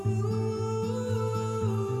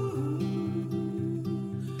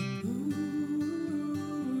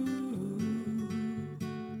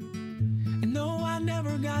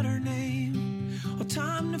forgot her name, or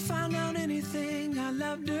time to find out anything. I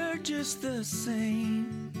loved her just the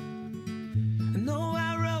same. And though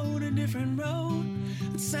I rode a different road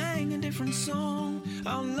and sang a different song,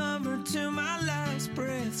 I'll love her till my last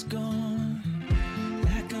breath's gone.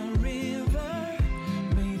 Like a river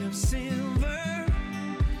made of silver,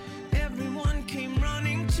 everyone came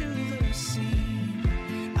running to the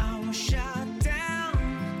scene. I was shot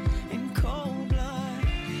down in cold blood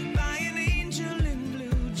by an angel in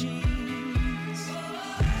blue jeans.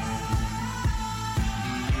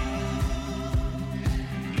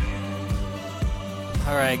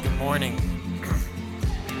 All right, good morning.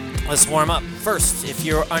 Let's warm up. First, if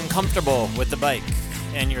you're uncomfortable with the bike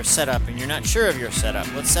and your setup and you're not sure of your setup,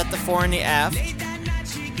 let's set the fore and the aft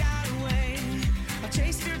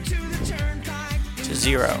to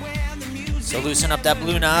 0. So loosen up that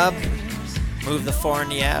blue knob, move the fore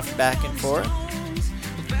and the aft back and forth,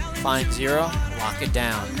 find 0, lock it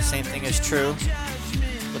down. Same thing is true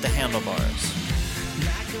with the handlebars.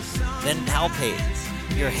 Then palpate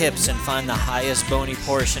your hips and find the highest bony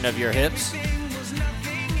portion of your hips.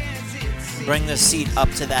 Bring the seat up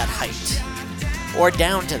to that height or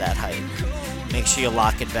down to that height. Make sure you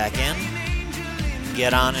lock it back in.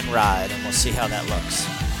 Get on and ride, and we'll see how that looks.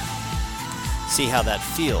 See how that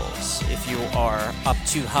feels. If you are up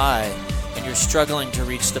too high and you're struggling to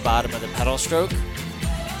reach the bottom of the pedal stroke,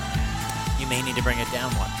 you may need to bring it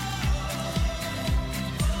down one.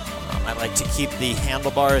 I like to keep the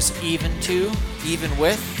handlebars even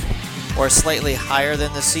with, or slightly higher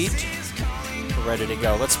than the seat. We're ready to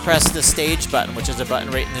go. Let's press the stage button, which is a button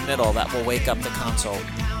right in the middle that will wake up the console.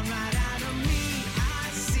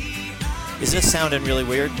 Is this sounding really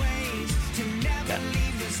weird? Okay.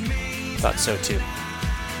 Thought so too.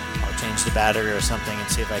 I'll change the battery or something and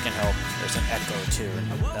see if I can help. There's an echo too, and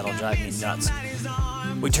that'll drive me nuts.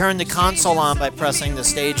 We turn the console on by pressing the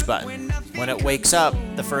stage button. When it wakes up,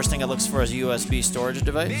 the first thing it looks for is a USB storage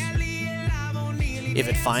device. If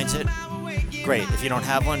it finds it, great. If you don't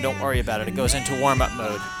have one, don't worry about it. It goes into warm-up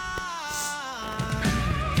mode.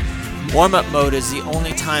 Warm-up mode is the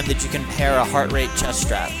only time that you can pair a heart rate chest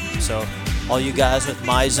strap. So all you guys with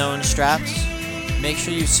MyZone straps, make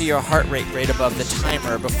sure you see your heart rate right above the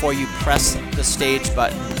timer before you press the stage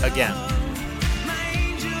button again.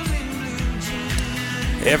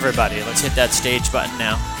 Hey everybody, let's hit that stage button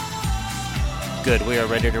now. Good, we are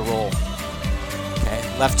ready to roll.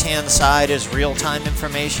 Okay, left-hand side is real-time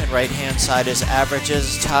information, right-hand side is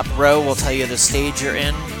averages. Top row will tell you the stage you're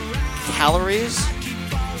in, calories,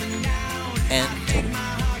 and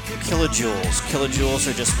kilojoules. Kilojoules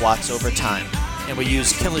are just watts over time, and we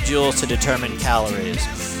use kilojoules to determine calories.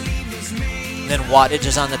 Then wattage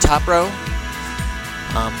is on the top row.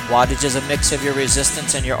 Wattage is a mix of your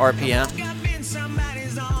resistance and your RPM.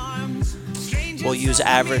 We'll use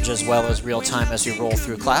average as well as real time as we roll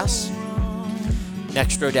through class.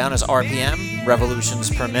 Next row down is RPM, revolutions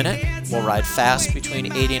per minute. We'll ride fast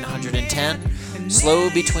between 80 and 110, slow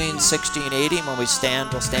between 60 and 80. When we stand,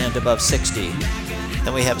 we'll stand above 60.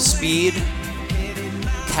 Then we have speed,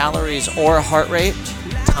 calories or heart rate,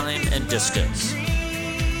 time, and distance.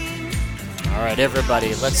 All right,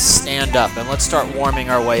 everybody, let's stand up and let's start warming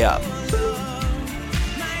our way up.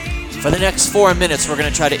 For the next 4 minutes, we're going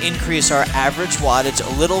to try to increase our average wattage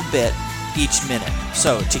a little bit each minute.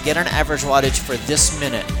 So to get an average wattage for this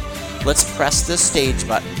minute, let's press this stage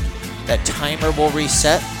button. That timer will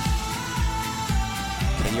reset.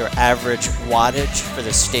 Okay, your average wattage for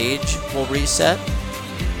the stage will reset.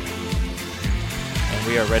 And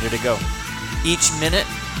we are ready to go. Each minute,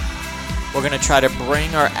 we're going to try to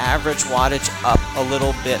bring our average wattage up a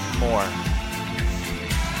little bit more.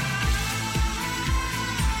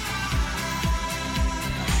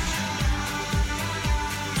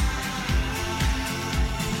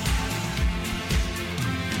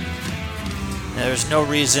 There's no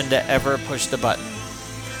reason to ever push the button.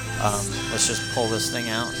 Let's just pull this thing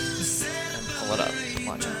out and pull it up.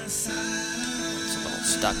 Watch it. It's a little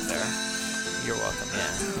stuck there. You're welcome,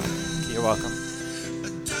 yeah. You're welcome.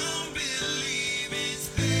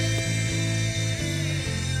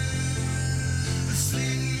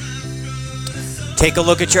 Take a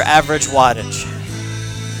look at your average wattage.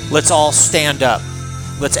 Let's all stand up.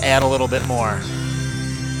 Let's add a little bit more.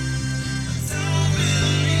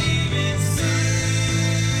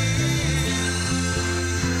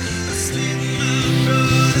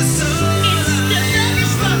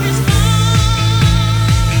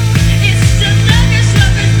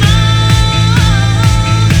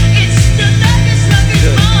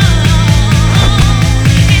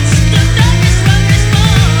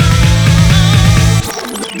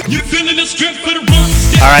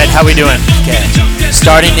 All right, how we doing? Okay.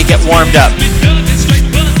 Starting to get warmed up.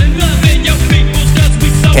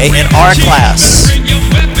 Okay, in our class,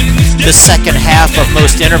 the second half of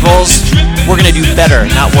most intervals, we're going to do better,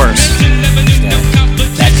 not worse. Okay.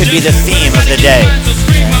 That could be the theme of the day.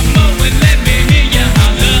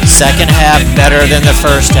 Second half better than the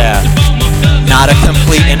first half. Not a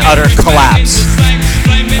complete and utter collapse.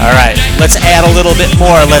 All right, let's add a little bit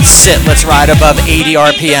more. Let's sit. Let's ride above 80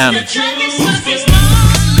 RPM.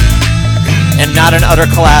 And not an utter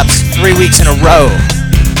collapse 3 weeks in a row.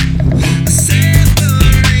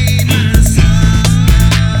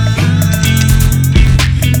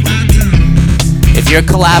 If you're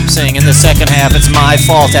collapsing in the second half, it's my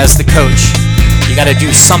fault as the coach. You got to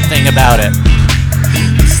do something about it.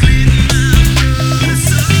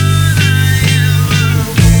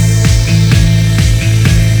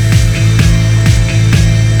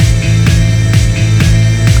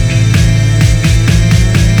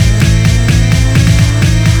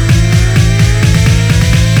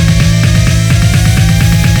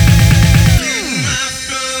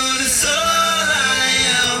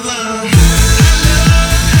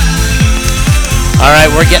 All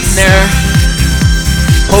right, we're getting there.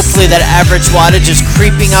 Hopefully that average wattage is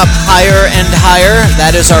creeping up higher and higher.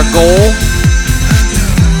 That is our goal.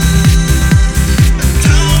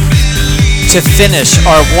 To finish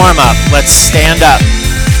our warm-up, let's stand up.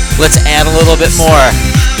 Let's add a little bit more.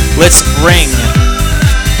 Let's bring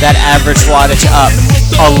that average wattage up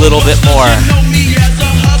a little bit more.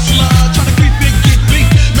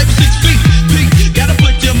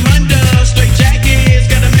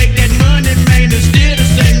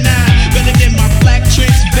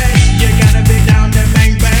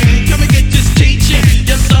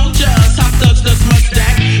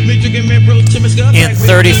 In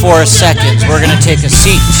 34 seconds, we're going to take a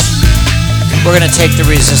seat. We're going to take the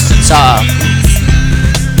resistance off.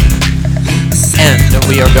 And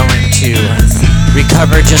we are going to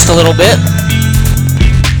recover just a little bit.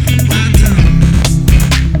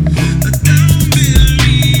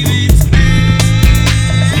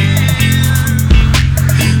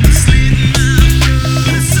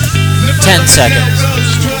 Seconds.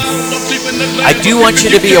 I do want you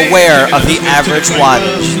to be aware of the average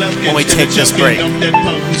wattage when we take this break.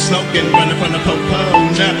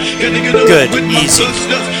 Good, easy.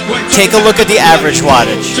 Take a look at the average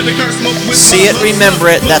wattage. See it, remember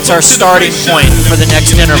it. That's our starting point for the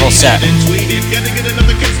next interval set.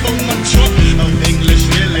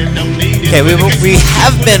 Okay, we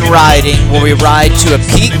have been riding where we ride to a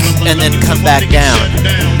peak and then come back down.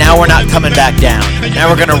 Now we're not coming back down. Now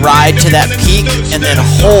we're going to ride to that peak and then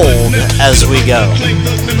hold as we go.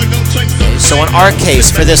 So in our case,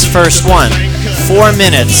 for this first one, 4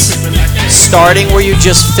 minutes, starting where you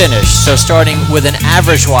just finished. So starting with an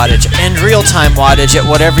average wattage and real-time wattage at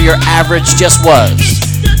whatever your average just was.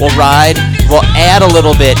 We'll ride, we'll add a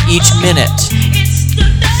little bit each minute.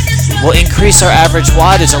 We'll increase our average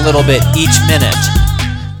wattage a little bit each minute.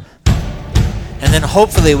 And then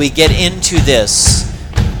hopefully we get into this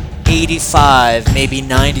 85, maybe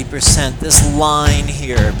 90%, this line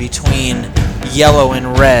here between yellow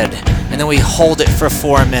and red. And then we hold it for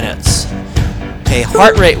 4 minutes. Okay,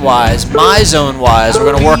 heart rate wise, my zone wise,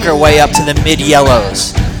 we're gonna work our way up to the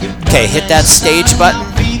mid-yellows. Okay, hit that stage button,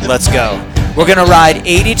 let's go. We're gonna ride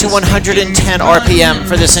 80 to 110 RPM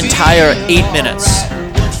for this entire 8 minutes.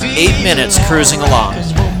 8 minutes cruising along.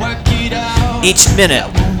 Each minute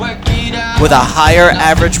with a higher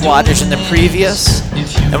average wattage than the previous,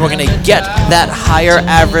 and we're going to get that higher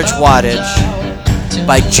average wattage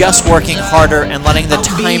by just working harder and letting the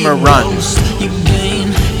timer run.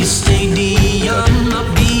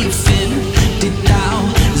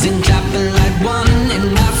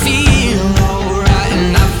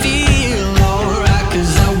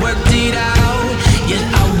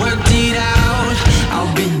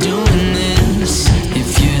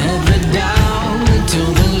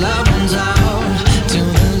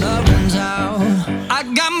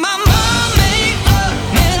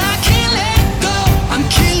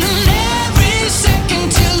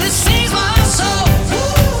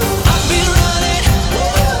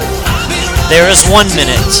 There is 1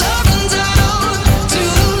 minute.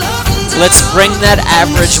 Let's bring that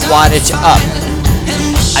average wattage up.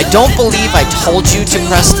 I don't believe I told you to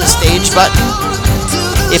press the stage button.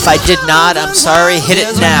 If I did not, I'm sorry. Hit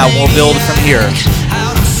it now. We'll build from here.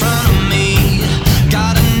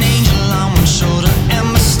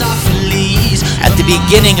 At the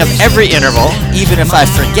beginning of every interval, even if I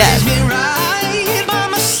forget,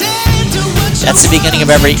 that's the beginning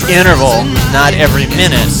of every interval, not every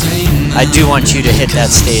minute. I do want you to hit that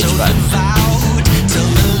stage button.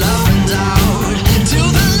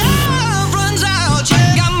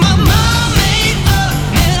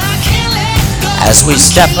 As we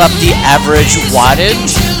step up the average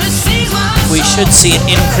wattage, we should see an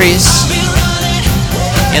increase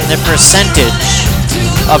in the percentage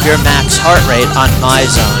of your max heart rate on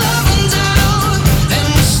MyZone.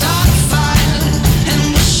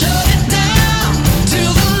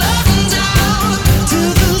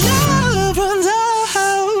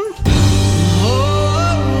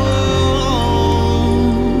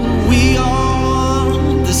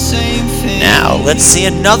 Now let's see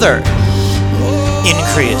another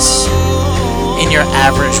increase in your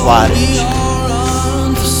average wattage.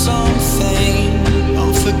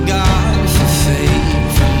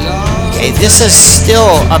 Okay, this is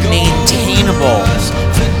still a maintainable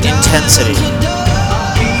intensity.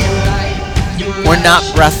 We're not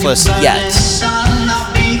breathless yet.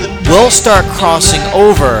 We'll start crossing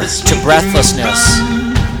over to breathlessness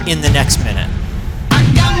in the next minute.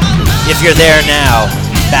 If you're there now,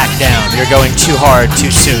 back down. You're going too hard too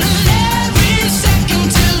soon.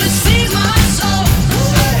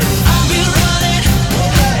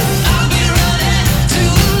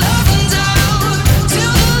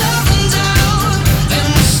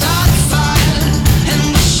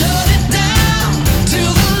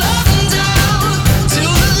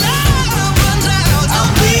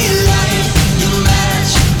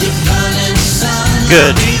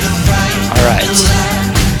 Good. All right.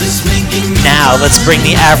 Now let's bring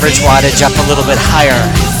the average wattage up a little bit higher.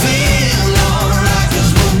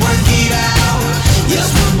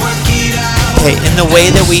 Okay, in the way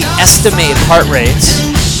that we estimate heart rates,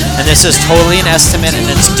 and this is totally an estimate and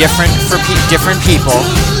it's different for different people,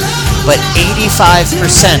 but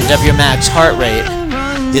 85% of your max heart rate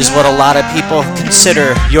is what a lot of people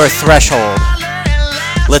consider your threshold.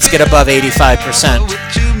 Let's get above 85%.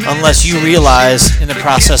 Unless you realize in the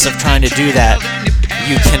process of trying to do that,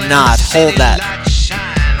 you cannot hold that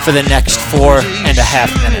for the next 4.5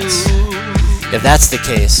 minutes. If that's the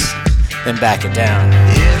case, then back it down.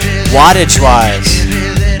 Wattage-wise,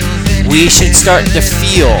 we should start to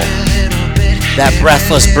feel that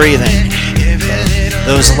breathless breathing,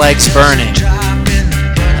 those legs burning,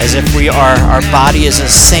 as if our body is a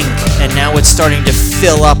sink, and now it's starting to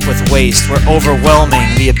fill up with waste. We're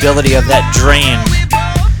overwhelming the ability of that drain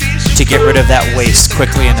to get rid of that waste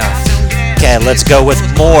quickly enough. Okay, let's go with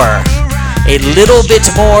more. A little bit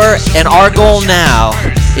more, and our goal now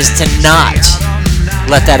is to not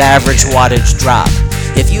let that average wattage drop.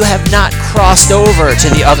 If you have not crossed over to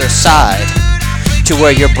the other side, to where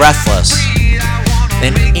you're breathless,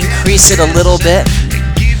 then increase it a little bit.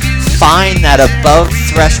 Find that above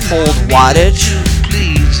threshold wattage,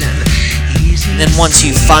 and then once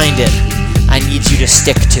you find it, I need you to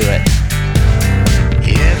stick to it.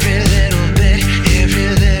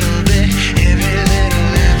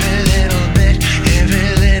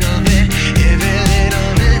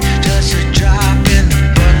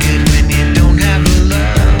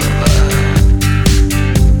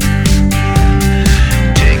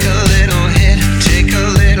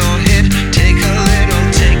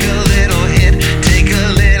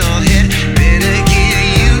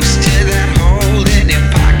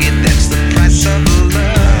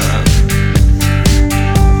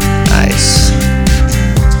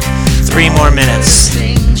 Minutes.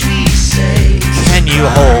 Can you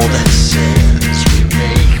hold?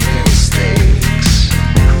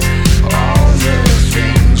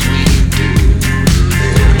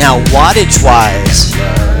 Now, wattage wise,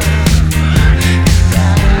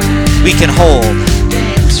 we can hold,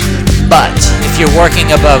 but if you're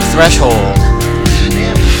working above threshold,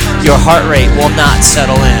 your heart rate will not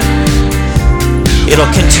settle in.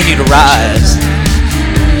 It'll continue to rise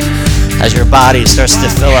as your body starts to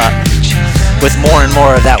fill up with more and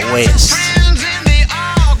more of that waste.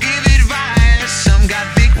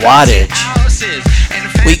 Wattage,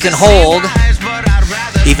 we can hold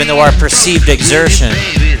even though our perceived exertion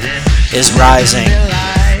is rising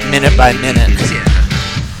minute by minute.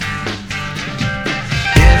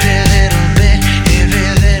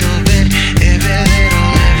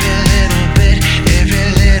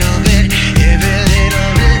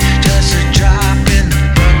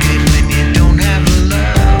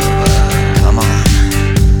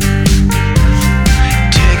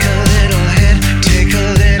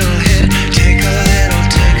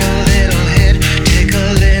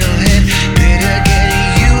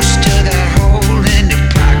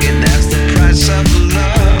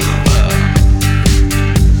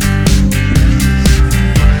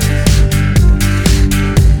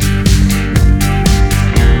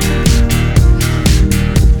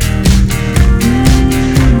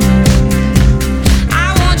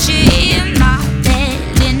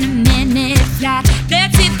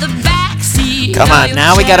 Come on,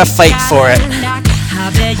 now we gotta fight for it.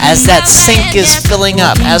 As that sink is filling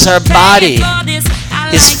up, as our body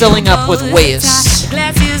is filling up with waste,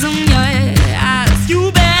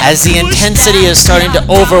 as the intensity is starting to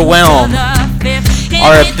overwhelm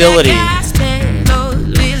our ability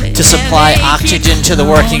to supply oxygen to the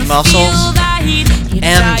working muscles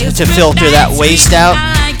and to filter that waste out,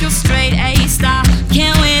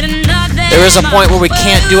 there is a point where we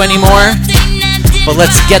can't do anymore, but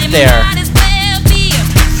let's get there.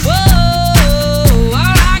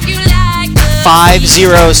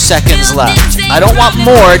 50 seconds left. I don't want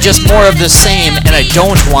more, just more of the same, and I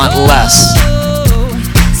don't want less.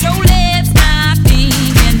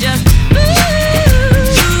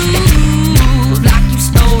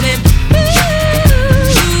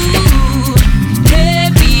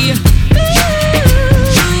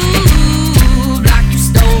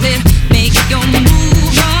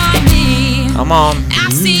 Come on.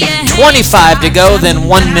 25 to go, then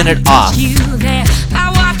 1 minute off.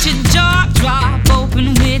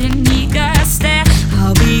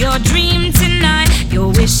 Your dream tonight, your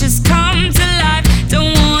wishes come to life.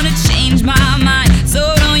 Don't wanna change my mind,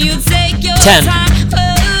 so don't you take your 10. time.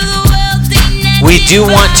 We do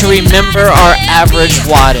want to remember our average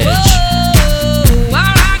wattage.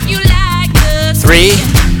 3,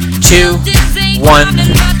 2, 1,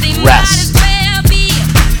 rest.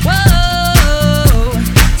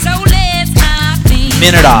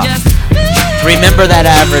 Minute off. Remember that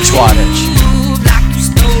average wattage.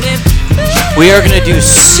 We are going to do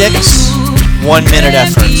 6 1-minute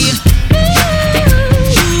efforts.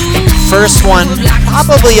 First one,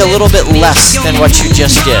 probably a little bit less than what you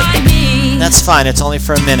just did. That's fine, it's only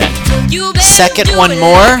for a minute. Second one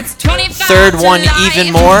more. Third one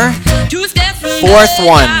even more. Fourth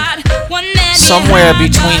one, somewhere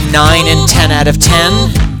between 9 and 10 out of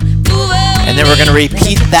 10. And then we're going to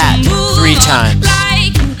repeat that 3 times.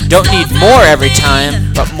 Don't need more every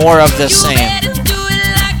time, but more of the same.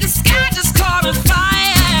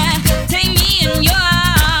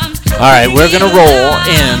 Alright, we're going to roll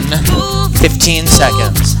in 15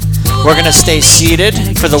 seconds. We're going to stay seated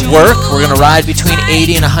for the work. We're going to ride between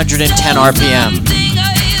 80 and 110 RPM.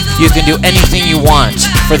 You can do anything you want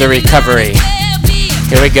for the recovery.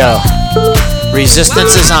 Here we go.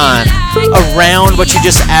 Resistance is on. Around what you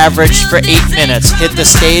just averaged for 8 minutes. Hit the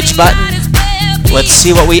stage button. Let's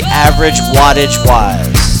see what we average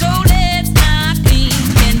wattage-wise.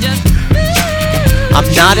 I'm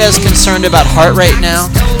not as concerned about heart rate now,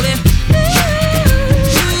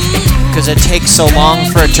 because it takes so long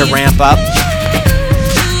for it to ramp up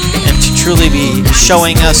and to truly be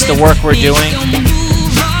showing us the work we're doing.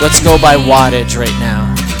 Let's go by wattage right now.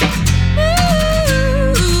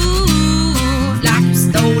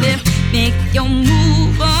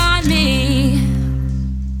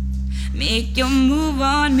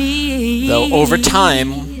 Though over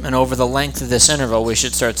time and over the length of this interval, we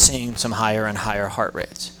should start seeing some higher and higher heart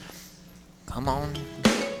rates. Come on.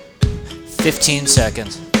 15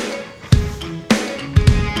 seconds.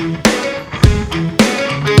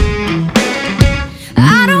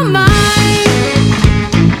 I don't mind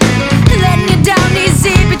letting you down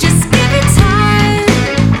easy, but just give it time.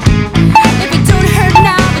 If it don't hurt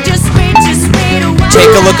now, but just wait a while.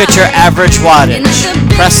 Take a look at your average wattage.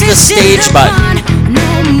 Press the stage button.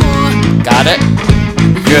 Got it?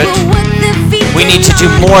 Good. We need to do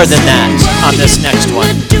more than that on this next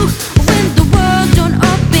one.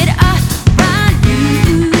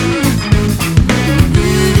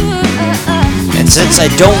 And since I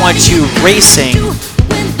don't want you racing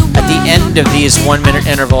at the end of these 1-minute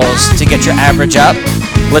intervals to get your average up,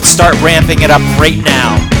 let's start ramping it up right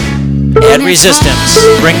now. Add resistance.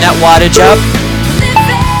 Bring that wattage up.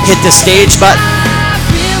 Hit the stage button.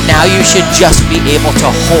 Now you should just be able to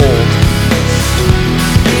hold.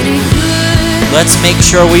 Let's make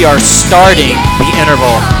sure we are starting the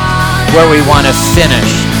interval where we want to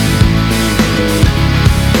finish.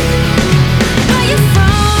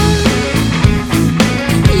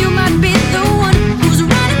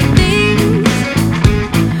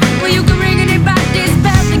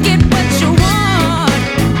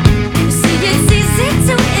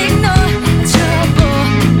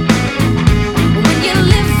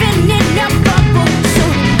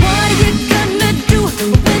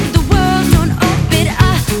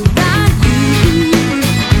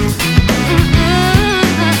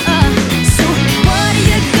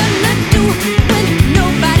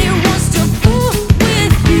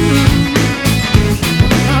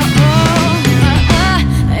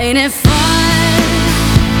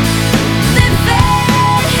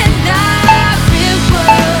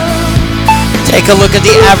 Take a look at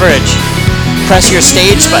the average. Press your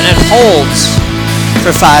stage button and holds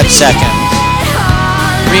for 5 seconds.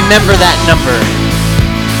 Remember that number.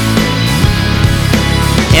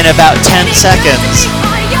 In about 10 seconds,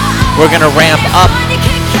 we're going to ramp up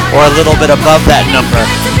or a little bit above that number.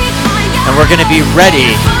 And we're going to be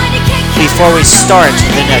ready before we start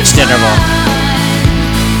the next interval.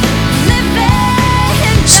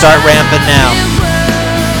 Start ramping now.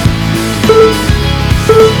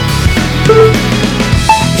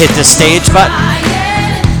 Hit the stage button.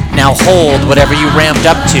 Now hold whatever you ramped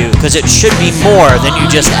up to, because it should be more than you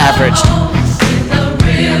just averaged.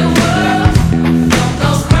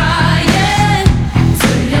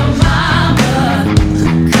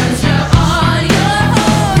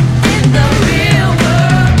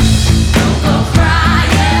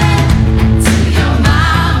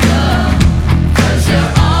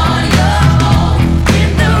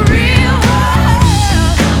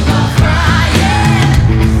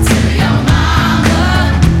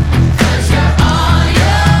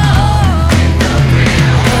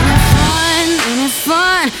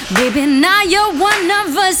 Baby, now you're one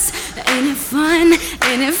of us. Ain't it fun?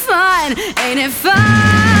 Ain't it fun? Ain't it fun?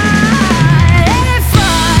 Ain't it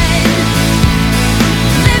fun?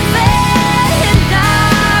 Living in the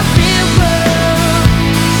real world.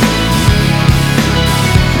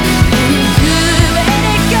 Ain't it good? Ain't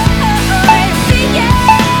it good? Yeah.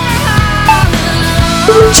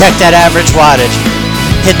 Check that average wattage.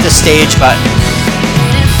 Hit the stage button.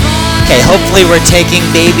 Okay, hopefully we're taking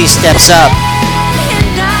baby steps up.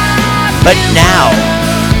 But now,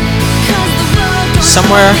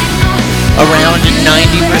 somewhere around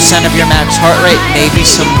 90% of your max heart rate, maybe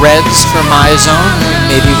some reds for my zone,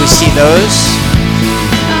 maybe we see those.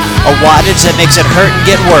 A wattage that makes it hurt and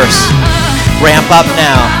get worse. Ramp up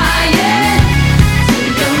now.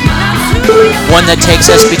 One that takes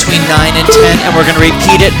us between 9 and 10, and we're going to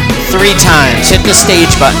repeat it 3 times. Hit the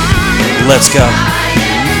stage button. Let's go.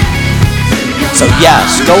 So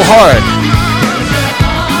yes, go hard.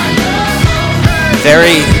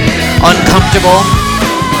 Very uncomfortable,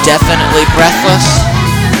 definitely breathless,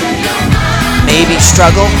 maybe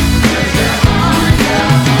struggle,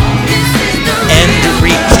 and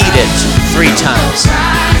repeat it 3 times.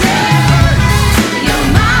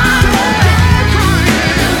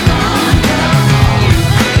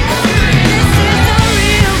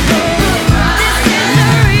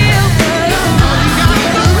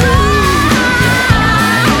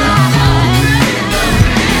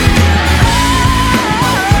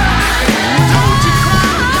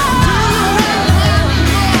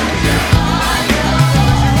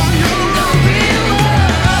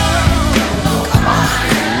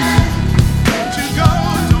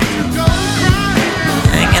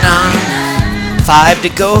 Hanging on. 5 to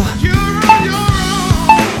go.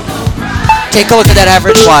 Take a look at that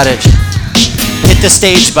average wattage. Hit the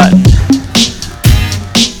stage button.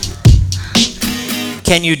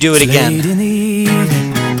 Can you do it again? Late in the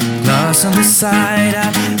evening, lost on the side.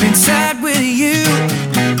 I've been sad with you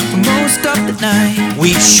for most of the night.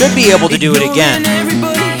 We should be able to do it again.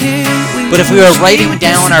 But if we are writing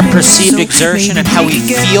down our perceived exertion and how we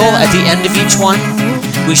feel at the end of each one,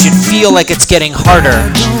 we should feel like it's getting harder,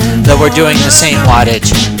 that we're doing the same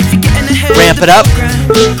wattage. Ramp it up.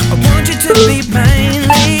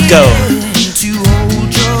 Go.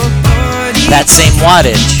 That same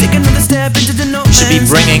wattage should be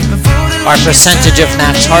bringing our percentage of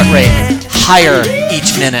max heart rate higher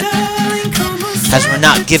each minute, as we're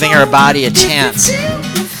not giving our body a chance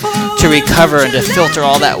to recover and to filter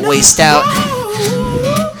all that waste out.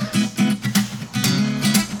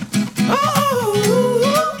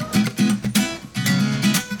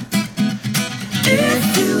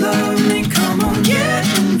 If you love me, come on, get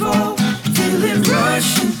involved. Feel it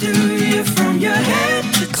rushing through you from your head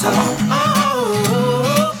to toe.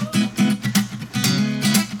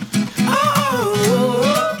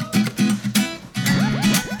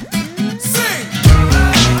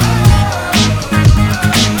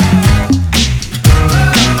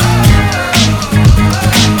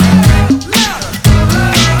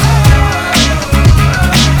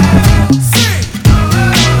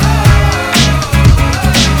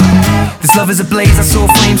 Love is a blaze, I saw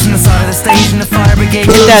flames from the side of the stage and the fire brigade.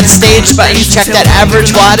 Hit that stage button, check that average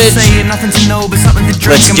wattage.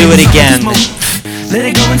 Let's do it again. Let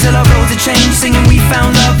it go until our roads are changed, singing we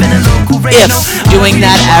found love in a local radio. If doing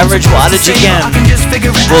that average wattage again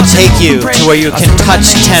will take you to where you can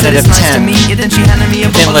touch 10 out of 10,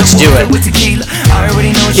 then let's do it.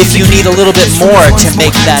 If you need a little bit more to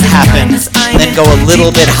make that happen, then go a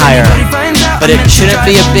little bit higher. But it shouldn't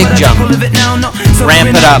be a big jump.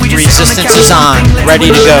 Ramp it up, resistance is on, ready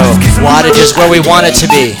to go. Wattage is where we want it to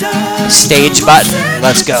be. Stage button,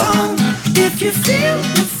 let's go. If you feel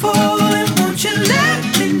the falling, won't you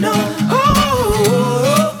let me know.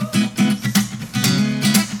 Oh,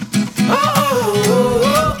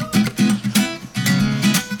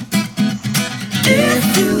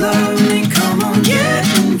 if you love me, come on, get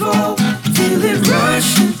involved. Feel it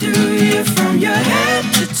rushing through you from your head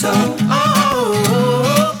to toe.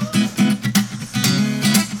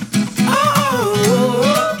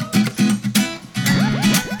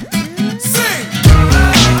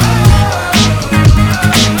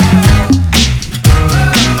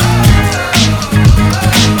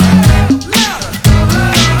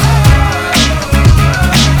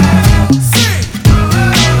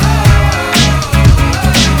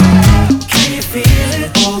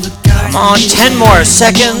 On 10 more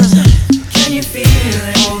seconds. Can you feel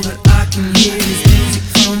it? All that I can hear is music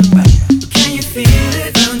from the back. Can you feel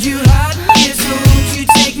it? Found you hot in here, so won't you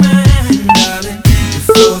take my hand, darling?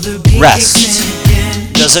 Before the beat Rest. kicks in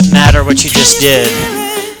again. Doesn't matter what you just did.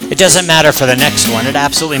 It doesn't matter for the next one. It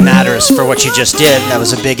absolutely matters for what you just did. That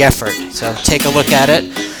was a big effort. So take a look at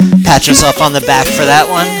it. Pat yourself on the back for that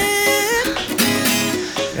one.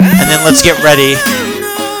 And then let's get ready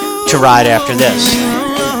to ride after this.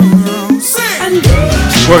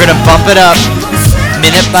 We're going to bump it up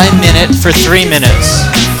minute by minute for 3 minutes.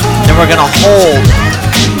 Then we're going to hold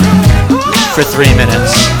for 3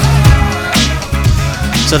 minutes.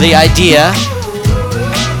 So the idea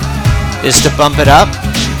is to bump it up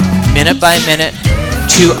minute by minute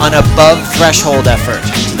to an above threshold effort,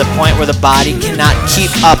 to the point where the body cannot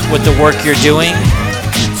keep up with the work you're doing,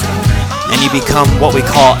 and you become what we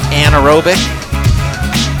call anaerobic.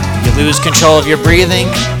 You lose control of your breathing,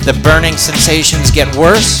 the burning sensations get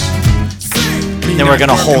worse, then we're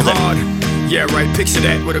gonna hold it. Yeah, right, picture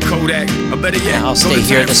that with a Kodak. I better yet, I'll stay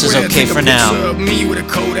here, this is okay for now. Me with a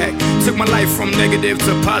Kodak. Took my life from negative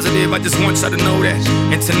to positive, I just want y'all to know that.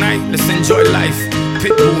 And tonight, let's enjoy life.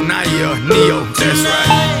 Pitbull, Naya, Neo, that's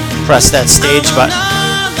right. Press that stage button.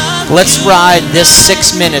 Let's ride this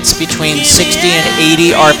 6 minutes between 60 and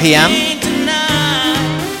 80 RPM.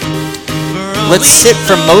 Let's sit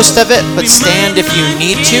for most of it, but stand if you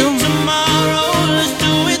need to.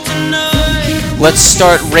 Let's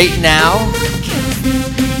start right now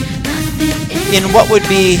in what would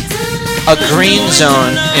be a green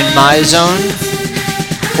zone in my zone.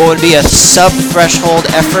 What would be a sub-threshold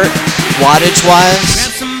effort,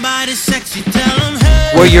 wattage-wise,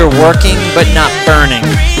 where you're working but not burning.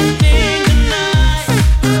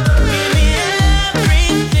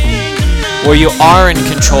 Where you are in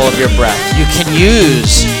control of your breath. You can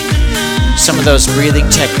use some of those breathing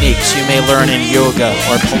techniques you may learn in yoga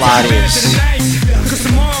or Pilates.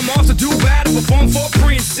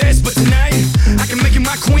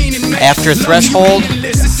 After threshold,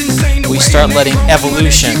 we start letting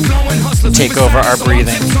evolution take over our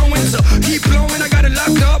breathing.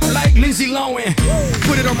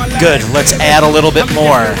 Good, let's add a little bit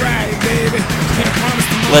more.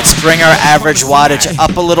 Let's bring our average wattage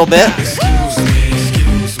up a little bit.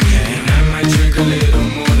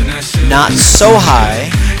 Not so high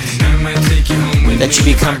that you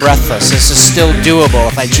become breathless. This is still doable.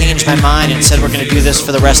 If I changed my mind and said we're going to do this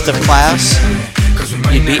for the rest of class,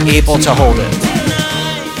 you'd be able to hold it.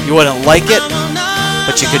 You wouldn't like it,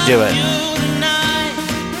 but you could do it.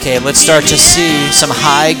 Okay, let's start to see some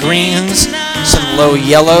high greens, some low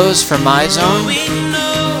yellows for my zone.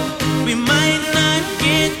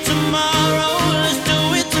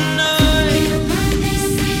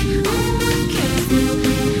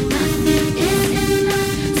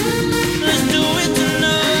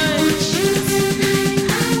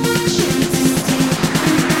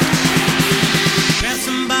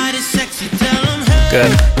 Good.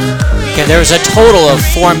 Okay, there's a total of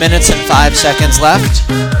 4 minutes and 5 seconds left.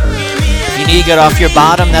 If you need to get off your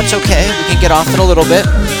bottom, that's okay. We can get off it a little bit.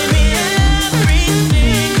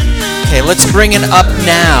 Okay, let's bring it up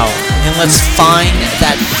now, and let's find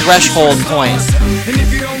that threshold point.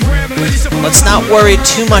 Let's not worry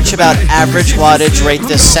too much about average wattage right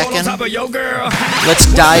this second. Let's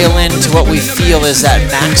dial into what we feel is that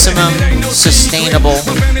maximum sustainable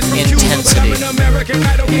intensity.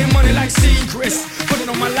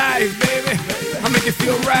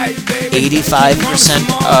 85%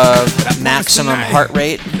 of maximum heart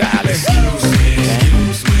rate. Okay.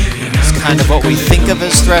 It's kind of what we think of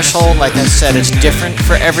as threshold. Like I said, it's different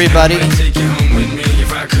for everybody.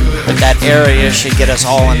 But that area should get us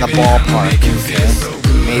all in the ballpark. Okay.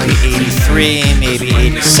 Maybe 83, maybe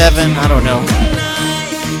 87, I don't know.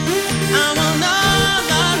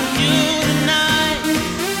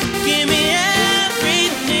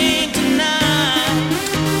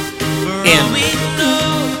 In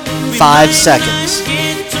 5 seconds.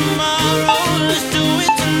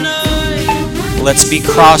 Let's be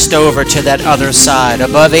crossed over to that other side.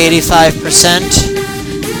 Above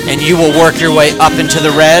 85%, and you will work your way up into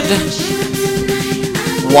the red.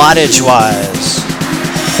 Wattage-wise,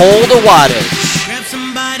 hold a wattage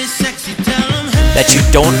that you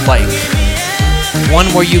don't like. One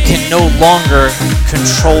where you can no longer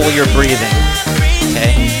control your breathing.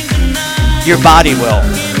 Okay? Your body will.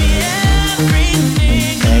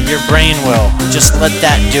 Okay? Your brain will. Just let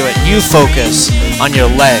that do it. You focus on your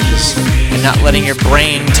legs and not letting your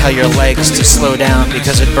brain tell your legs to slow down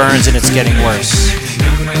because it burns and it's getting worse.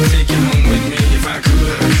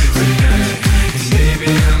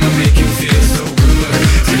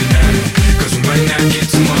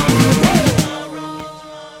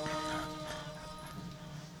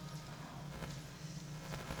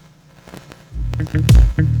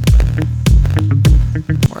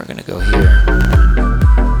 We're gonna go here.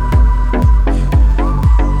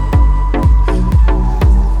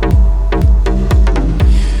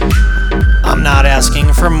 I'm not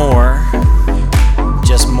asking for more,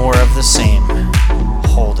 just more of the same.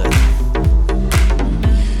 Hold it.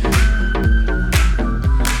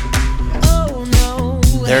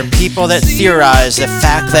 There are people that theorize the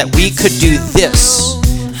fact that we could do this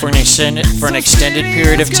for an extended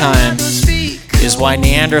period of time is why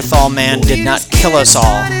Neanderthal man did not kill us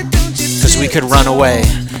all, because we could run away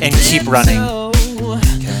and keep running.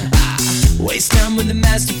 Okay. Let's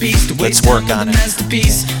work on it. Okay.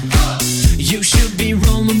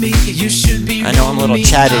 I know I'm a little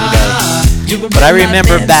chatty today, but I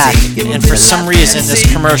remember back, and for some reason this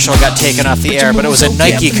commercial got taken off the air, but it was a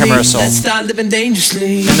Nike commercial. And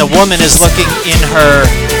the woman is looking in her,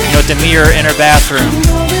 the mirror in her bathroom,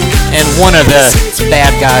 and one of the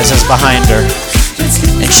bad guys is behind her.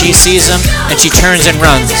 And she sees him, and she turns and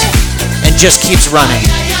runs, and just keeps running.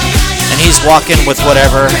 And he's walking with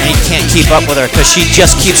whatever, and he can't keep up with her because she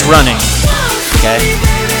just keeps running. Okay?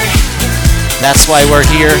 That's why we're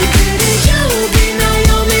here,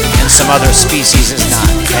 and some other species is not.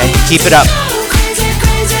 Okay? Keep it up.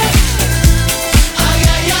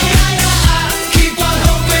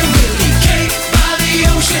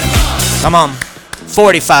 Come on.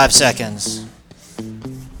 45 seconds.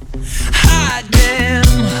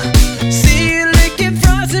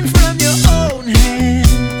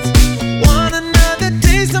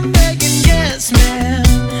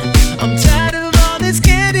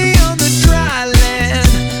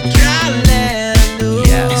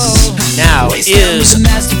 Is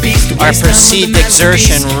our perceived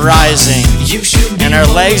exertion rising, and our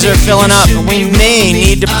legs are filling up, and we may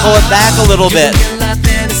need to pull it back a little bit.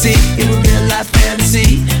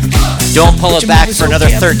 Don't pull it back for another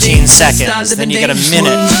 13 seconds, then you get a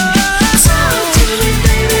minute.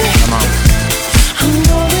 Come on.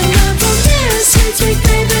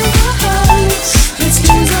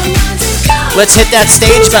 Let's hit that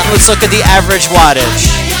stage button. Let's look at the average wattage.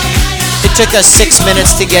 It took us 6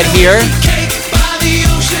 minutes to get here.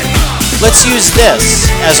 Let's use this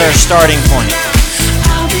as our starting point.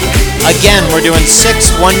 Again, we're doing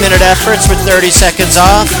 6 1-minute efforts with 30 seconds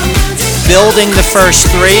off, building the first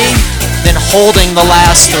 3, then holding the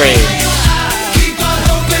last 3.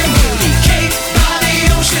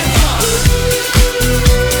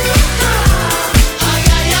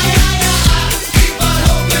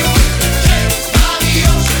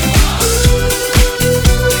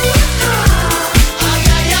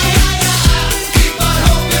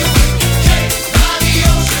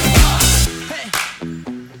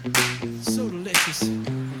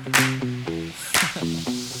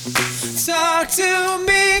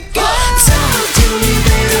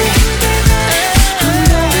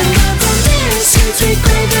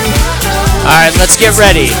 Alright, let's get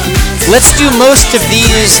ready. Let's do most of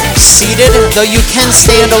these seated, though you can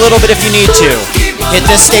stand a little bit if you need to. Hit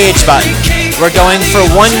the stage button. We're going for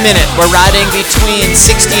 1 minute. We're riding between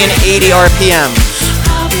 60 and 80 RPM.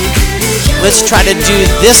 Let's try to do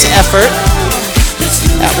this effort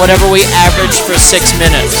at whatever we average for 6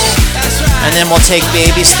 minutes. And then we'll take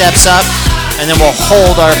baby steps up, and then we'll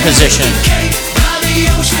hold our position.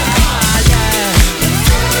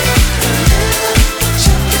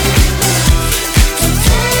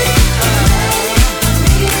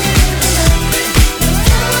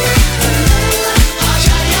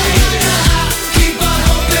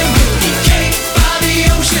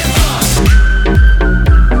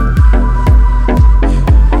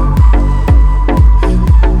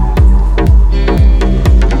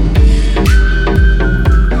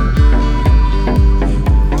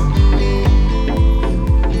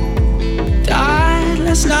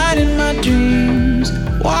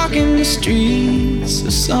 Streets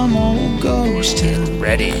of some old ghost town.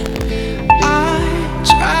 Ready. I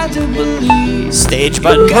tried to believe. Stage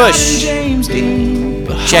button push.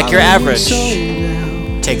 Check your average.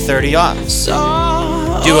 Take 30 off.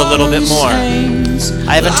 Do a little bit more.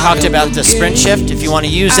 I haven't talked about the sprint shift. If you want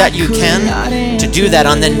to use that, you can. To do that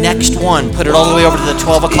on the next one, put it all the way over to the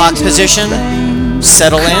 12 o'clock position,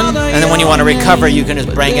 settle in, and then when you want to recover, you can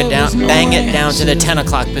just bang it down to the 10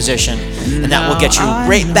 o'clock position, and that will get you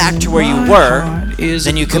right back to where you were.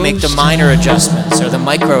 Then you can make the minor adjustments or the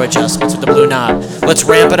micro adjustments with the blue knob. Let's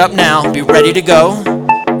ramp it up now. Be ready to go.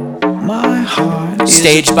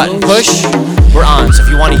 Stage button push. We're on. So if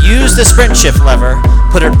you want to use the sprint shift lever,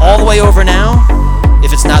 put it all the way over now.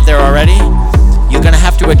 If it's not there already, you're going to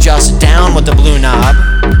have to adjust down with the blue knob.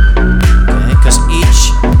 Okay, because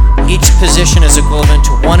each position is equivalent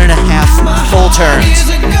to 1.5 full turns.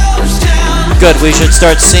 Good. We should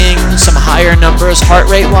start seeing some higher numbers heart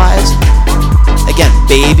rate wise. Again,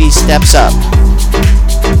 baby steps up.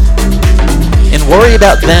 And worry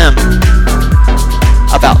about them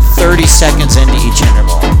about 30 seconds into each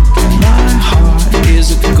interval. My heart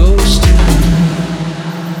is a ghost town.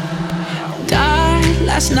 Died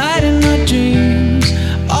last night in my dreams.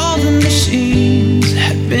 All the machines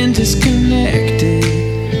had been disconnected.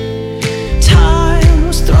 Time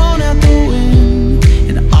was thrown out the wind,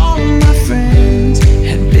 and all of my friends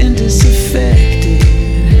had been disaffected.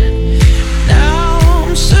 Now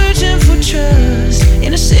I'm searching for trust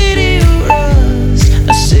in a city of rust,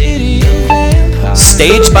 a city of vampires.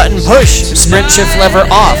 Stage button push. Sprint shift lever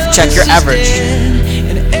off. Check your average.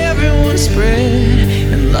 And everyone spread,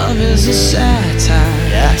 and love is a satire.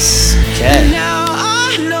 Yes. Okay. Now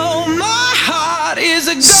I know my heart is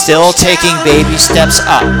a ghost Still taking town. baby steps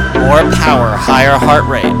up. More power, higher heart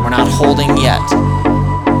rate. We're not holding yet.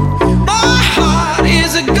 My heart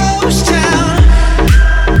is a ghost town.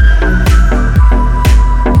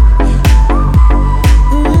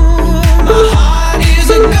 My heart is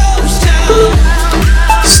a ghost town.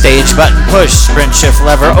 Stage button push. Sprint shift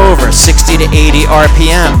lever over. 60 to 80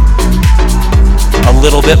 RPM. A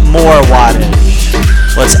little bit more wattage.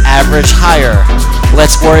 Let's average higher.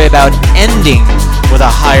 Let's worry about ending with a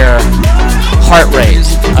higher heart rate.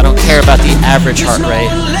 I don't care about the average heart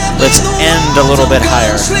rate. Let's end a little bit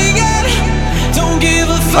higher.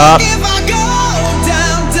 Up.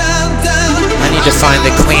 I need to find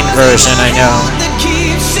the clean version, I know.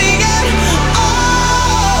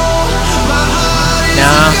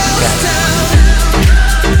 No? Okay.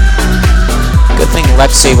 Good thing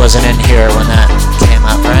Lexi wasn't in here when that came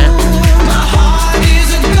up, right?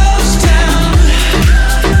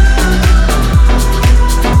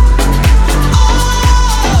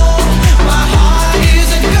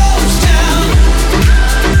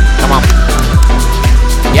 Come on.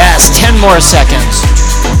 Yes, 10 more seconds.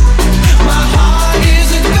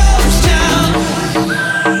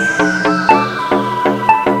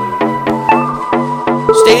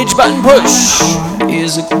 Stage button push.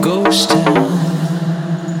 Is a ghost town.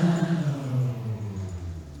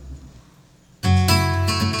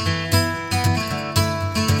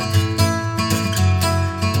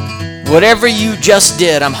 Whatever you just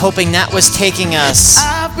did, I'm hoping that was taking us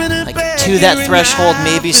like to that threshold,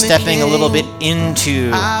 maybe stepping a little bit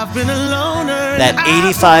into that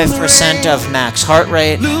 85% of max heart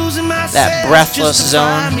rate, that breathless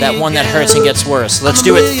zone, that one that hurts and gets worse. Let's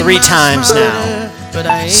do it 3 times now.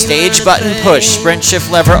 Stage button push, sprint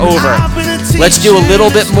shift lever over. Let's do a little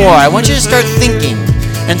bit more. I want you to start thinking,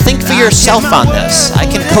 and think for yourself on this. I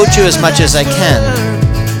can coach you as much as I can.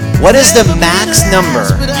 What is the max number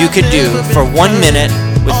you could do for 1 minute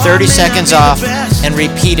with 30 seconds off and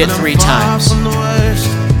repeat it 3 times?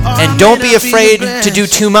 And don't be afraid to do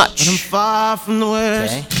too much.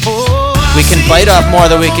 Okay? We can bite off more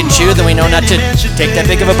than we can chew, then we know not to take that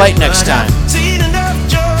big of a bite next time.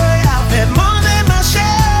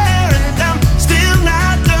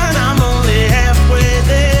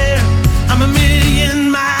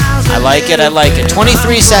 I like it, I like it.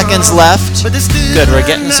 23 seconds left. Good, we're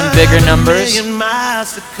getting some bigger numbers.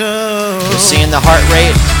 We're seeing the heart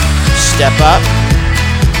rate step up.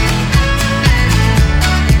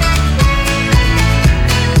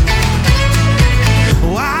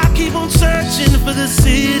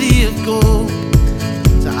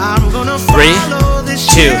 Three,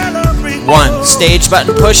 2, 1. Stage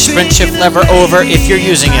button push, sprint shift lever over if you're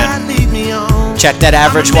using it. Check that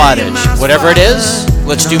average wattage. Whatever it is,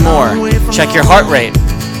 let's do more. Check your heart rate.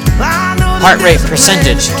 Heart rate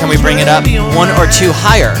percentage. Can we bring it up 1 or 2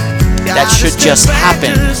 higher? That should just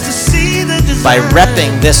happen by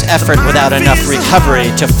repping this effort without enough recovery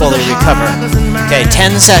to fully recover. Okay,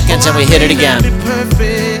 10 seconds and we hit it again.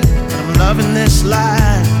 I'm loving this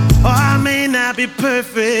life. Oh, I may not be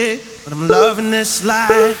perfect. but I'm loving this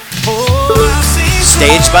life.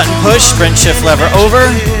 Stage button push, sprint shift lever over,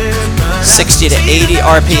 60 to 80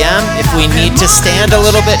 RPM. If we need to stand a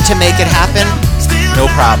little bit to make it happen, no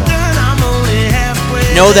problem.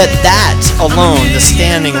 Know that alone, the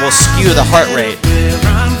standing, will skew the heart rate,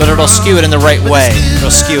 but it'll skew it in the right way.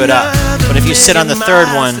 It'll skew it up. But if you sit on the third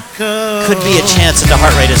one, could be a chance that the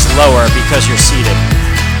heart rate is lower because you're seated.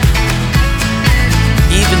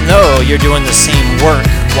 Even though you're doing the same work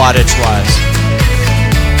wattage-wise.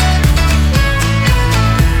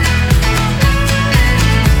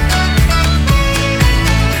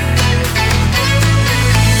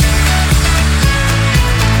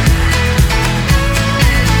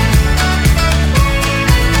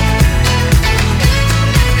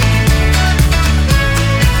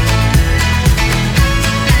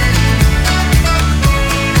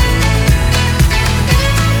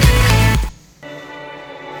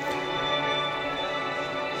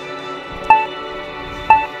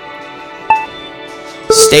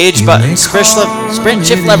 Stage button, sprint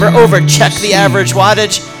shift lever over, check the average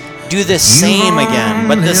wattage, do the same again,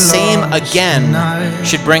 but the same again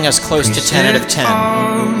should bring us close to 10 out of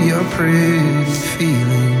 10. Your pretty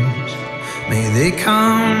feelings, may they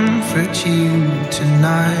comfort you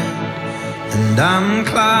tonight, and I'm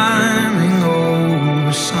climbing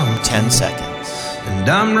over something. 10 seconds. And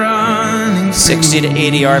I'm running 60 to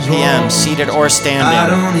 80 RPM, seated or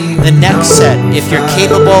standing. The next set, if you're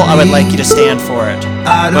capable, I would like you to stand for it.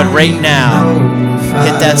 But right now,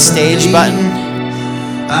 hit that stage button.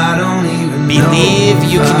 Believe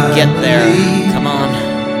you can get there. Come on.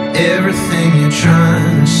 Everything you're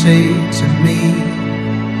trying to say to me.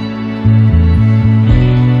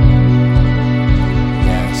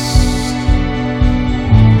 Yes.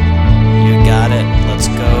 You got it. Let's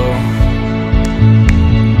go.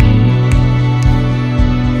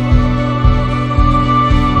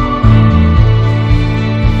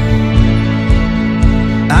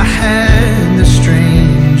 I had the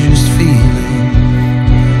strangest feeling.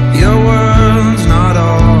 Your world's not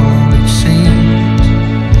all it seems.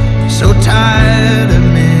 So tired of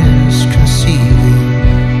misconceiving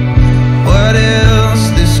what else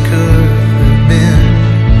this could have been.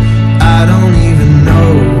 I don't even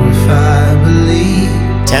know if I believe.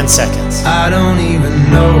 10 seconds. I don't even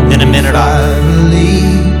know. Then a minute if off. I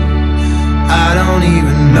believe. I don't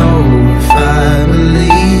even know if I believe.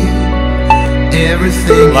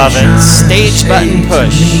 Everything Love it. Stage button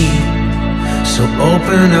push. So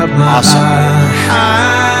open up my Awesome.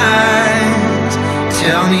 eyes.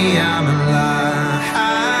 Tell me I'm alive.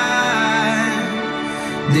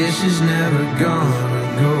 This is never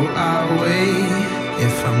gonna go our way.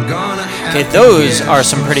 If I'm gonna have Okay, to those get are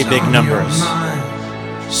some pretty big what's on your numbers. mind.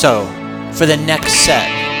 So, for the next set,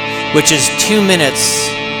 which is 2 minutes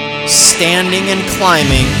standing and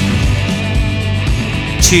climbing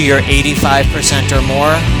to your 85% or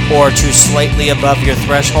more, or to slightly above your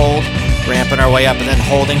threshold, ramping our way up and then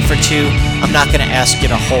holding for 2. I'm not going to ask you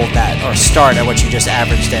to hold that or start at what you just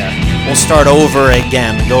averaged there. We'll start over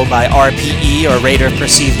again, go by RPE or rate of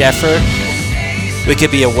perceived effort. We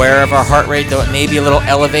could be aware of our heart rate, though it may be a little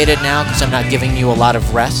elevated now because I'm not giving you a lot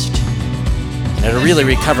of rest. And to really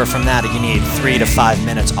recover from that, you need 3 to 5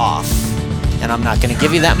 minutes off. And I'm not going to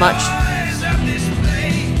give you that much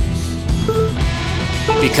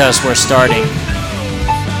because we're starting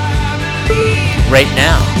right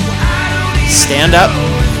now. Stand up,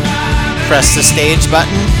 press the stage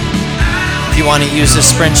button. If you want to use the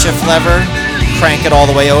sprint shift lever, crank it all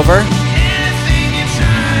the way over.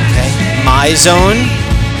 Okay, my zone,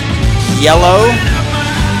 yellow.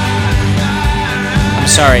 I'm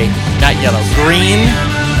sorry, not yellow, green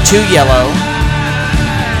to yellow,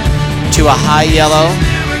 to a high yellow,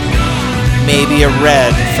 maybe a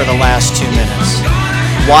red for the last 2 minutes.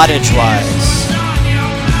 Wattage-wise,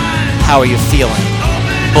 how are you feeling?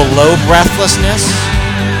 Below breathlessness,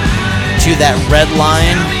 to that red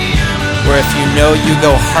line, where if you know you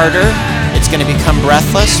go harder, it's going to become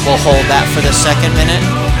breathless. We'll hold that for the second minute,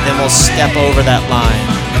 then we'll step over that line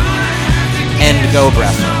and go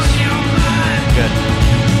breathless. Good.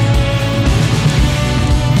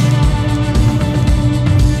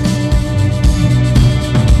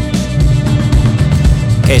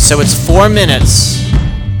 Okay, so it's 4 minutes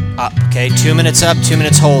up, okay? 2 minutes up, 2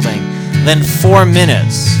 minutes holding. Then 4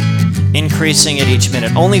 minutes, increasing it each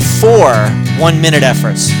minute. Only 4 1-minute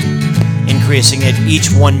efforts, increasing it each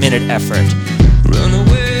 1-minute effort.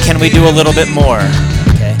 Can we do a little bit more?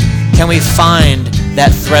 Okay. Can we find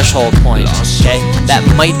that threshold point? Okay. That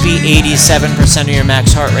might be 87% of your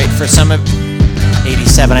max heart rate. For some of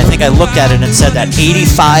 87, I think I looked at it and said that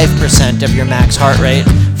 85% of your max heart rate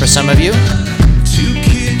for some of you.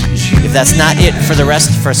 If that's not it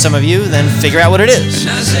for some of you, then figure out what it is.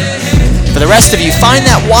 For the rest of you, find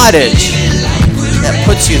that wattage that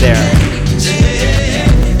puts you there.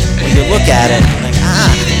 When you look at it, like,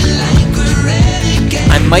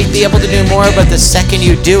 I might be able to do more, but the second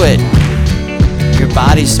you do it, your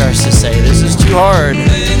body starts to say, this is too hard. You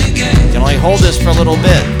can only hold this for a little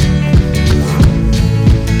bit.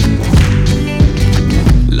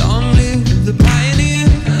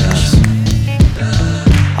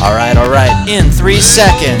 All right. In 3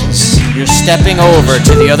 seconds, you're stepping over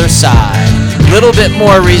to the other side. Little bit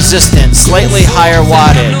more resistance, slightly higher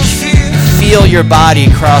wattage. Feel your body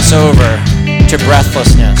cross over to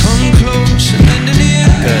breathlessness.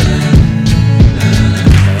 Good.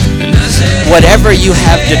 Whatever you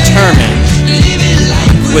have determined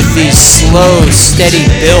with these slow, steady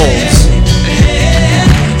builds,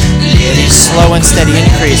 these slow and steady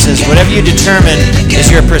increases, whatever you determine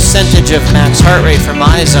is your percentage of max heart rate for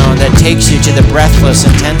MyZone that takes you to the breathless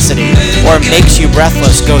intensity or makes you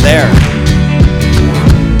breathless, go there.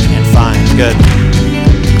 And fine, good.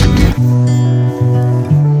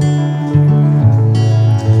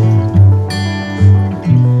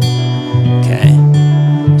 Okay,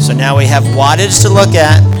 so now we have wattage to look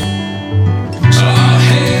at.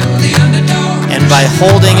 And by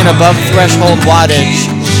holding an above threshold wattage,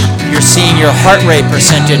 you're seeing your heart rate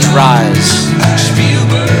percentage rise.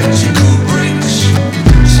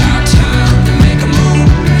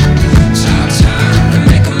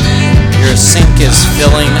 Your sync is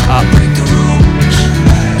filling up.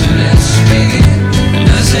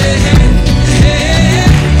 Yes.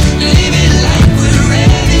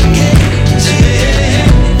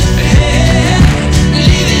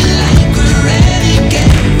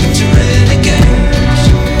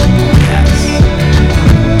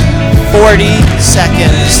 40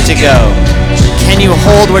 seconds to go. Can you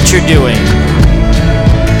hold what you're doing?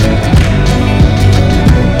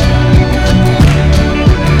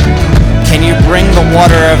 Can you bring the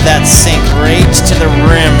water of that sink right to the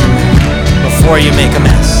rim before you make a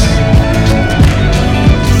mess?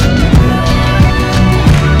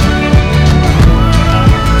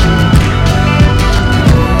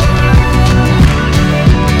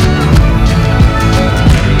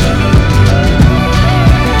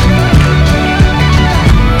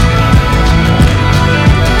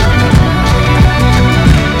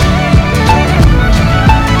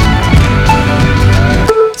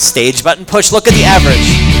 Stage button push, look at the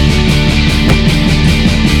average.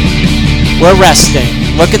 We're resting.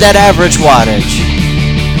 Look at that average wattage.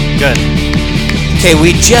 Good. Okay,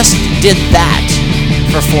 we just did that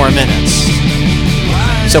for 4 minutes.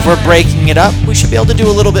 So if we're breaking it up, we should be able to do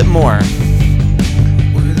a little bit more.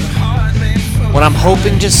 What I'm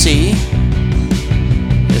hoping to see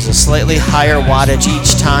is a slightly higher wattage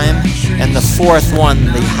each time, and the fourth one,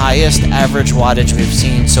 the highest average wattage we've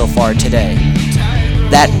seen so far today.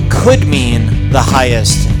 That could mean the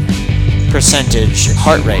highest percentage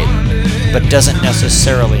heart rate, but doesn't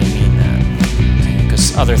necessarily mean that,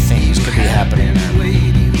 because other things could be happening there.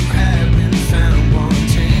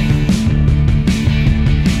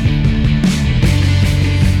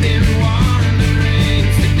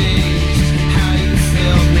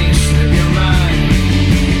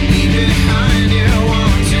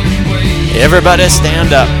 Everybody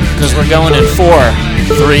stand up, because we're going in 4,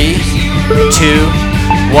 3, 2,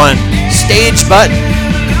 1. Stage button.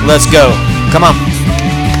 Let's go. Come on.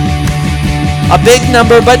 A big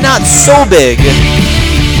number, but not so big.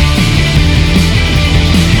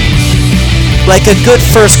 Like a good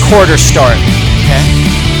first quarter start. Okay?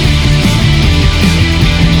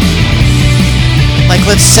 Like,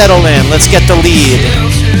 let's settle in. Let's get the lead.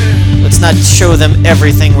 Let's not show them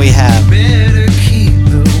everything we have.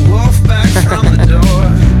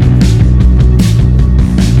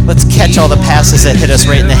 Let's catch all the passes that hit us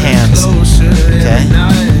right in the hands. Okay?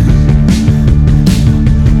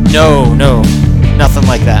 No, nothing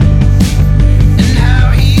like that.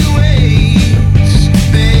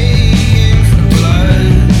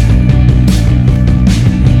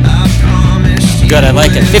 Good, I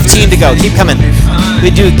like it. 15 to go. Keep coming. We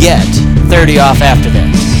do get 30 off after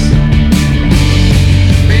this.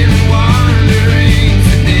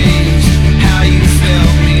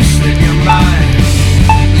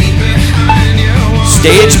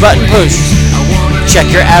 Stage button push. Check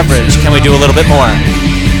your average. Can we do a little bit more?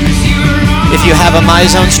 If you have a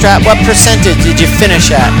MyZone strap, what percentage did you finish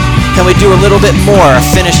at? Can we do a little bit more?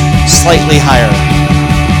 Finish slightly higher.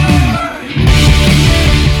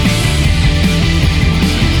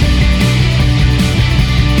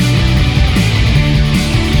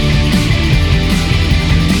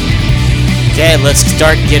 Okay, let's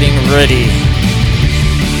start getting ready.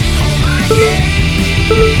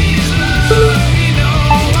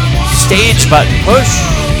 Stage button, push.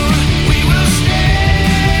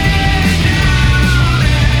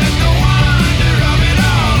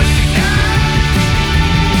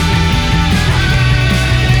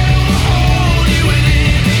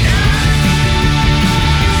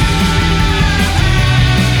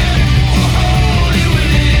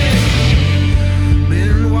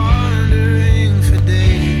 Been wondering for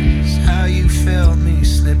days how you felt me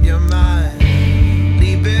slip your mind.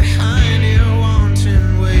 Leave behind your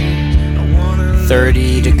wanton ways. I wanna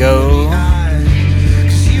 30 to go.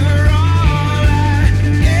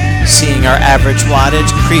 Seeing our average wattage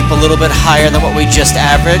creep a little bit higher than what we just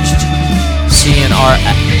averaged. Seeing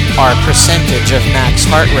our percentage of max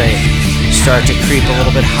heart rate start to creep a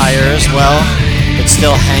little bit higher as well. But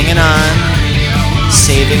still hanging on,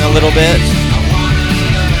 saving a little bit.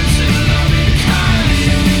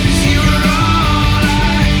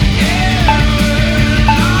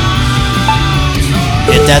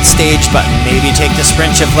 Hit that stage button. Maybe take the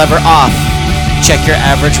sprint shift lever off. Check your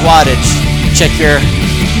average wattage. Check your...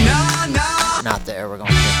 Not there, we're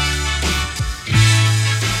going here.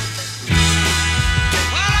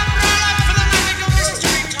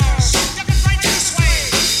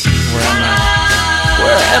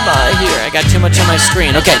 Where am I here? I got too much on my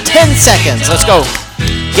screen. Okay, 10 seconds. Let's go.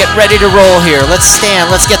 Get ready to roll here. Let's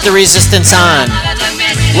stand. Let's get the resistance on.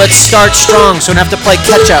 Let's start strong so we don't have to play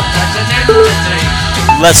catch up.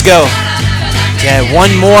 Let's go. Okay,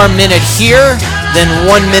 1 more minute here, then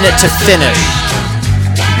 1 minute to finish.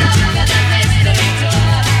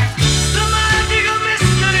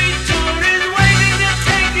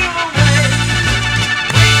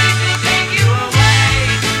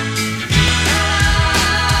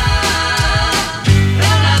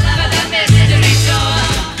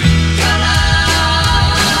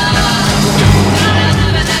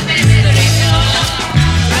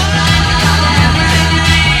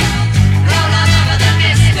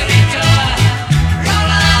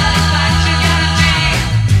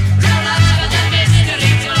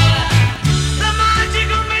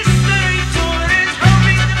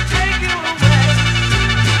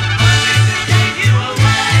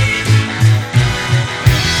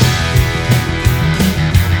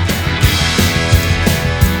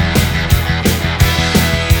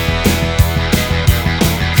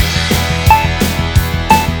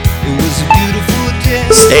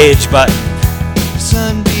 Stage button.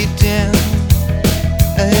 Sun beat down.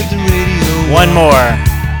 I had the radio. One more.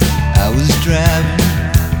 I was driving.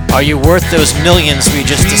 Are you worth those millions we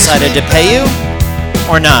just decided to pay you?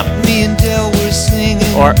 Or not? Me and Del were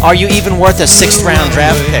singing. Or are you even worth a 6th round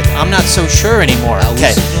draft pick? I'm not so sure anymore.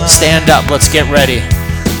 Okay, stand up. Let's get ready.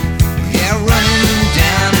 Yeah, running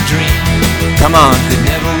down a dream. Come on. That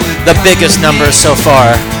never would The come biggest to numbers me. so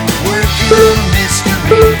far. Working on a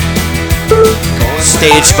mystery. Going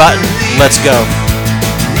Stage where I button. believe. Let's go.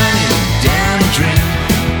 Running down a dream.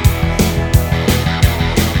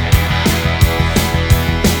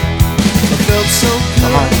 I felt so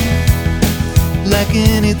Come on. good, like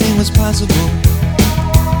anything was possible.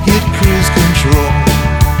 Hit cruise control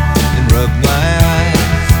and rubbed my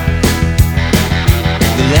eyes.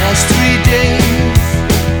 The last 3 days,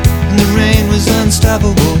 and the rain was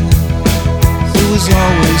unstoppable. It was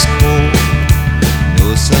always cold,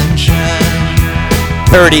 no sunshine.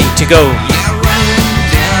 30 to go. Yeah, running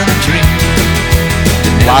down a dream.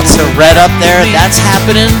 Lots of red up there. That's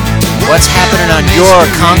happening. What's happening on your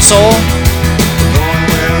console?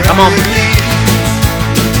 Come on.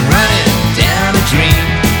 Running down a dream.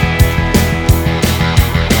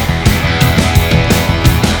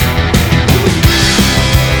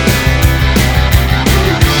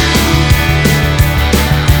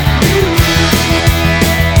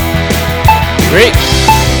 Great.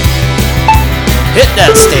 Hit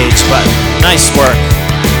that stage button. Nice work.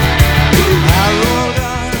 I rolled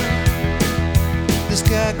on. The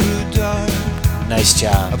sky grew dark. Nice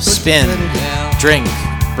job. Spin, Pedal down. drink,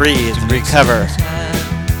 breathe, recover.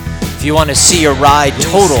 If you want to see your ride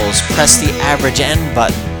totals, press the average N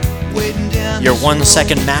button. Waiting down Your the 1 slope.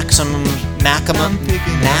 second maximums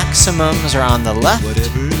are on the left.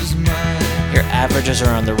 Whatever's mine. Your averages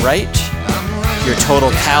are on the right. I'm running. Your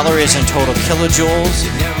total calories and total kilojoules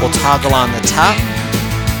will toggle on the top.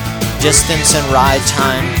 Distance and ride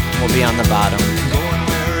time will be on the bottom. Going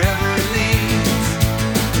wherever it leads.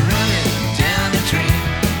 Running down a dream.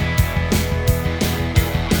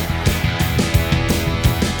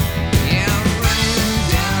 Yeah, I'm running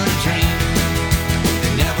down a dream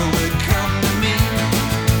that never would come to me.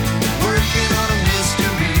 Working on a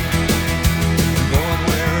mystery. Going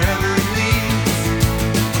wherever it leads.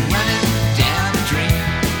 Running down a dream.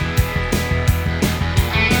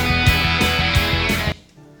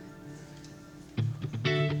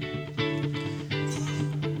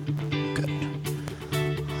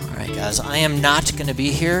 guys. I am not going to be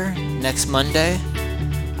here next Monday.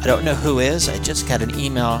 I don't know who is. I just got an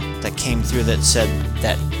email that came through that said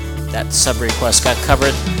that sub request got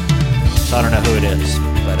covered. So I don't know who it is,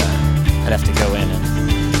 but I'd have to go in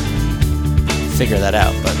and figure that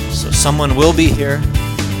out. But so someone will be here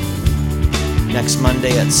next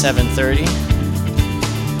Monday at 7:30.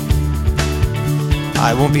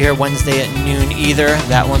 I won't be here Wednesday at noon either.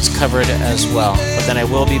 That one's covered as well. But then I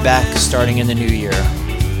will be back starting in the new year.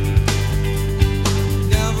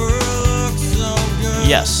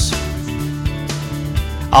 Yes.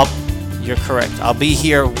 You're correct. I'll be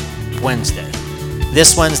here Wednesday.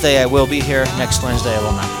 This Wednesday I will be here. Next Wednesday I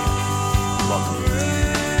will not be here. Welcome.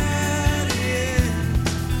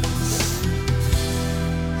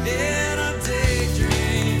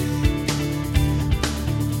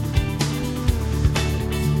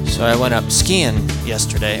 So I went up skiing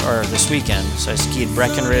yesterday, or this weekend. So I skied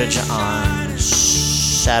Breckenridge on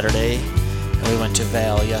Saturday, and we went to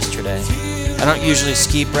Vail yesterday. I don't usually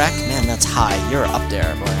ski Breck. Man, that's high. You're up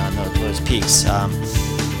there, boy, on those peaks.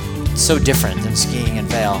 It's so different than skiing in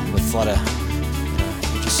Vail with a lot of,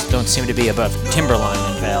 you just don't seem to be above timberline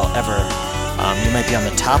in Vail ever. You might be on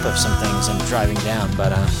the top of some things and driving down,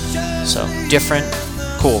 but so different,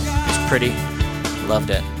 cool. It was pretty,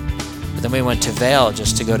 loved it. But then we went to Vail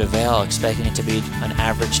just to go to Vail, expecting it to be an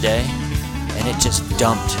average day, and it just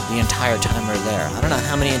dumped the entire time we were there. I don't know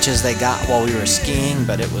how many inches they got while we were skiing,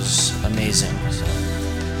 but it was amazing.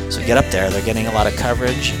 So get up there. They're getting a lot of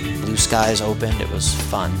coverage. Blue skies opened. It was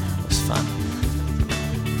fun. It was fun.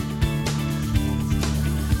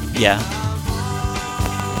 Yeah.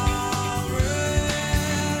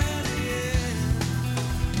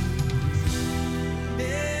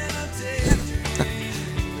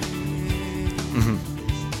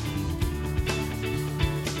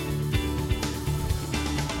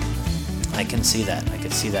 I can see that. I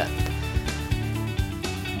can see that.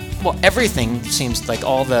 Well, everything seems like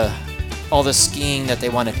all the skiing that they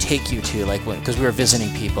want to take you to, like because we were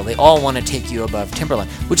visiting people, they all want to take you above timberline,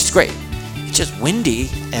 which is great. It's just windy,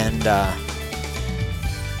 and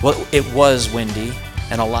well, it was windy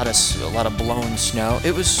and a lot of blown snow.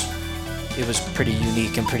 It was pretty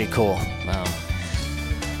unique and pretty cool.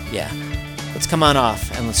 Yeah, let's come on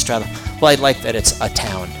off and let's try to. Well, I like that it's a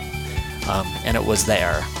town, and it was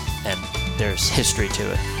there, and there's history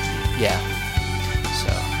to it. Yeah. So.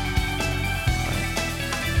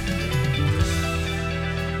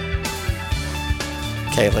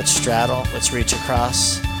 Okay, let's straddle. Let's reach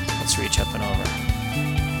across. Let's reach up and over.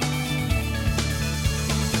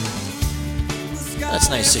 That's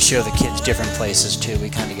nice to show the kids different places too. We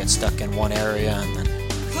kind of get stuck in one area, and then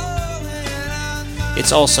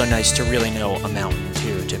it's also nice to really know a mountain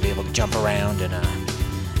too, to be able to jump around and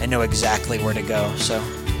know exactly where to go. So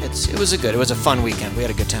it was a fun weekend. We had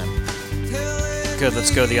a good time. Good. Let's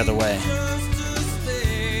go the other way.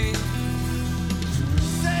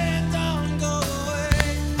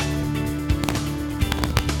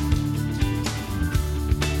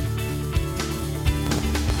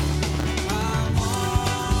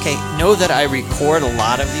 Okay, know that I record a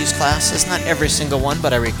lot of these classes, not every single one,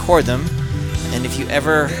 but I record them. And if you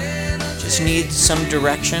ever just need some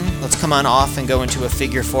direction, let's come on off and go into a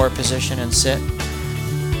figure 4 position and sit.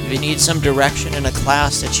 If you need some direction in a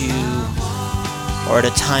class or at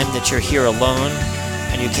a time that you're here alone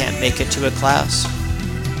and you can't make it to a class,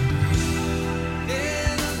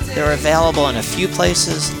 they're available in a few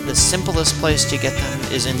places. The simplest place to get them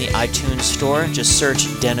is in the iTunes store. Just search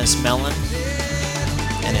Dennis Mellon,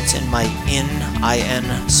 and it's in my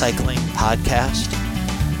IN Cycling podcast.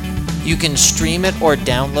 You can stream it or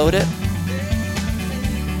download it.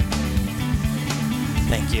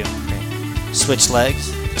 Thank you. Great. Switch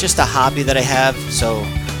legs. Just a hobby that I have, so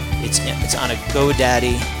it's on a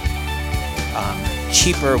GoDaddy,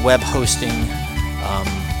 cheaper web hosting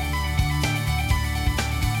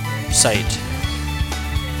site.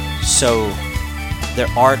 So there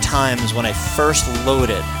are times when I first load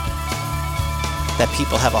it that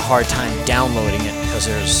people have a hard time downloading it because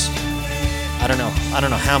there's I don't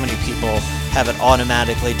know how many people have it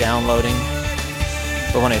automatically downloading,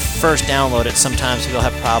 but when I first download it, sometimes people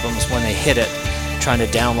have problems when they hit it trying to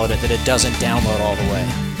download it, that it doesn't download all the way.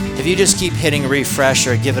 If you just keep hitting refresh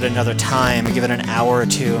or give it another time, or give it an hour or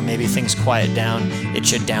two, and maybe things quiet down, it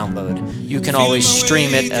should download. You can always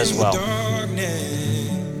stream it as well.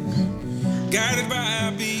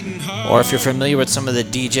 Or if you're familiar with some of the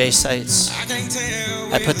DJ sites,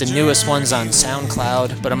 I put the newest ones on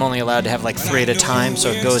SoundCloud, but I'm only allowed to have like 3 at a time,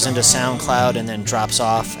 so it goes into SoundCloud and then drops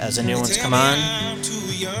off as the new ones come on.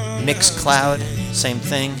 Mixcloud, same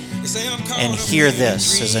thing. And Hear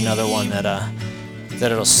This is another one that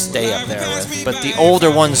that it'll stay up there with. But the older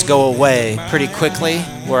ones go away pretty quickly,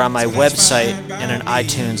 where on my website and in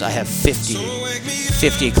iTunes I have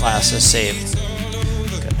 50 classes saved.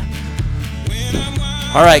 Good.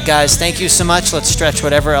 All right, guys, thank you so much. Let's stretch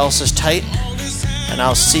whatever else is tight, and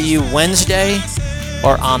I'll see you Wednesday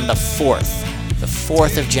or on the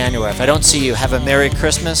 4th of January. If I don't see you, have a Merry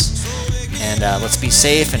Christmas, and let's be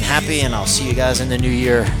safe and happy, and I'll see you guys in the new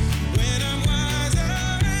year.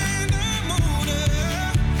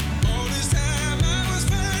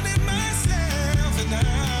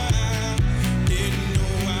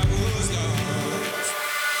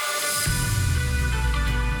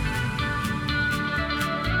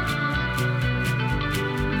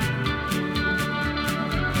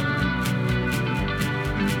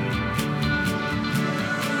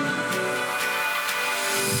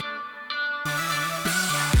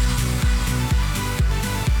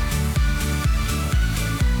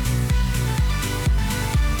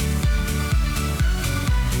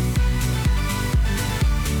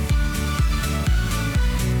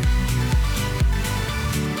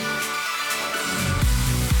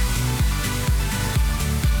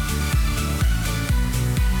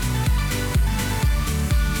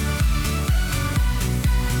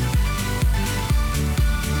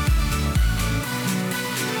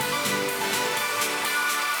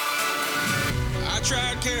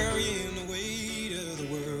 Tried carrying